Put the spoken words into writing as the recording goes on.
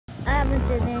haven't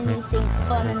done anything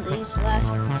fun in these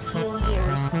last few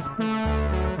years.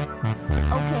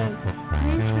 Okay,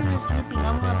 green screen is sleeping.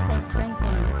 I'm gonna play prank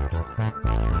on him.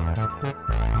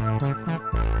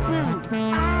 Boom!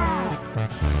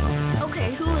 Ah!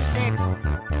 Okay, who is there?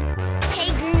 Hey,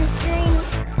 green screen!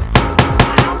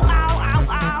 Ow, ow, ow,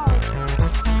 ow!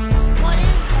 What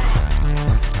is that?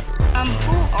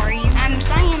 Who are you? I'm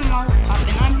Simon Lollipop,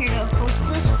 and I'm here to host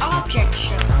this object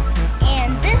show.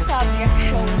 And this object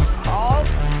show is called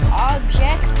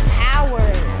Object Power.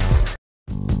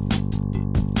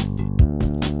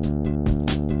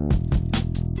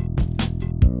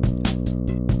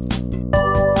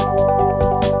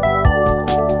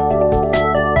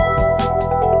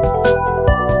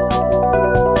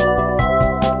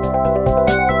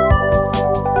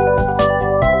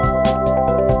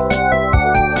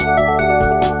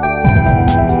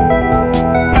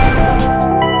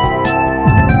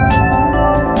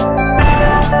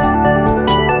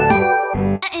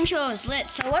 Is lit.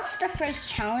 So what's the first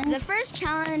challenge? The first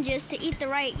challenge is to eat the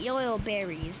right yoyle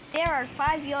berries. There are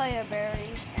 5 yoyle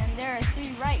berries, and there are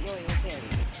 3 right yoyle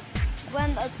berries.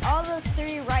 When all the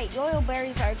 3 right yoyle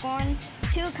berries are gone,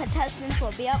 2 contestants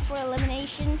will be up for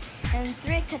elimination, and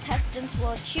 3 contestants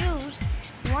will choose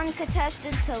 1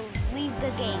 contestant to leave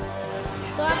the game.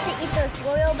 So I have to eat this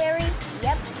yoyle berry?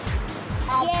 Yep.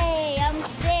 Yay, I'm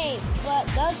safe. But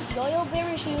does yoyle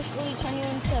berries usually turn you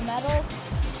into metal?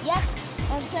 Yep.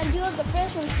 And since you are the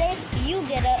first one safe, you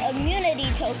get an immunity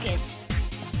token.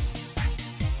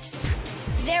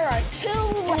 There are 2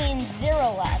 and 0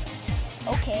 left.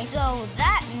 Okay. So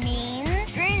that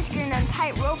means green screen and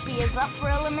tight ropey is up for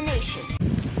elimination.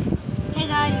 Hey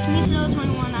guys, it's me,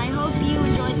 Snow21. I hope you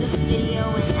enjoyed this video.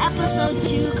 And episode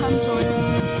 2 comes on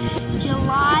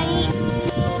July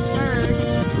 3rd,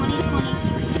 2023.